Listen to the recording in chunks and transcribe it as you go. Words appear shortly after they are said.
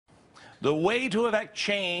The way to effect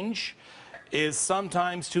change is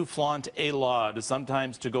sometimes to flaunt a law,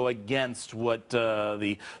 sometimes to go against what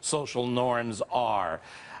the social norms are.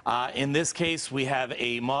 In this case, we have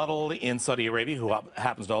a model in Saudi Arabia, who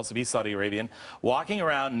happens to also be Saudi Arabian, walking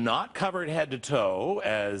around not covered head to toe,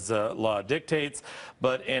 as law dictates,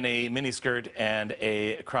 but in a miniskirt and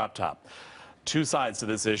a crop top. Two sides to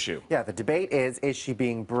this issue. Yeah, the debate is she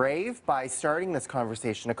being brave by starting this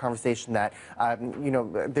conversation, a conversation that,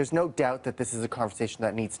 there's no doubt that this is a conversation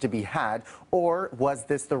that needs to be had, or was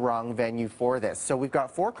this the wrong venue for this? So we've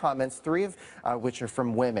got 4 comments, 3 of which are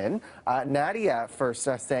from women. Nadia first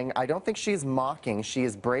saying, I don't think she's mocking. She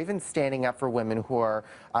is brave in standing up for women who are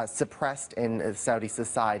suppressed in Saudi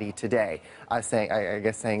society today.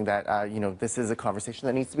 Saying that, this is a conversation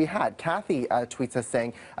that needs to be had. Kathy tweets us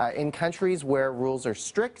saying, in countries where rules are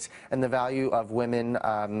strict and the value of women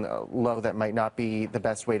low, that might not be the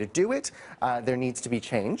best way to do it. There needs to be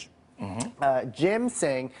change. Jim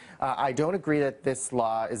saying, I don't agree that this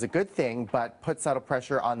law is a good thing, but put subtle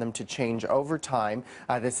pressure on them to change over time.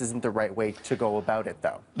 This isn't the right way to go about it,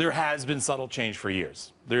 though. There has been subtle change for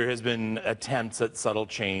years. There has been attempts at subtle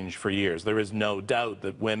change for years. There is no doubt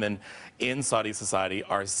that women in Saudi society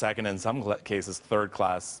are second, in some cases,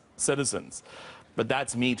 third-class citizens. But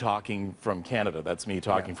that's me talking from Canada. That's me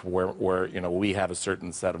talking from where we have a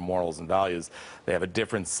certain set of morals and values. They have a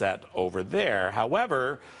different set over there.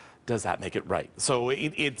 However, does that make it right? So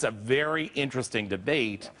it's a very interesting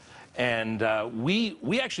debate, and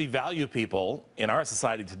we actually value people in our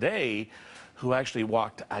society today who actually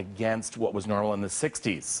walked against what was normal in the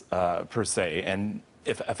 60s, per se, and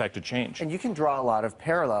affected change. And you can draw a lot of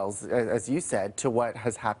parallels, as you said, to what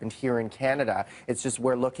has happened here in Canada. It's just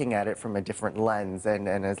we're looking at it from a different lens. And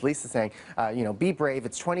as Lisa's saying, be brave.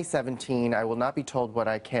 It's 2017. I will not be told what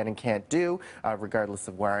I can and can't do, regardless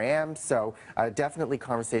of where I am. So definitely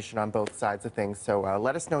conversation on both sides of things. So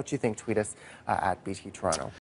let us know what you think. Tweet us at BT Toronto.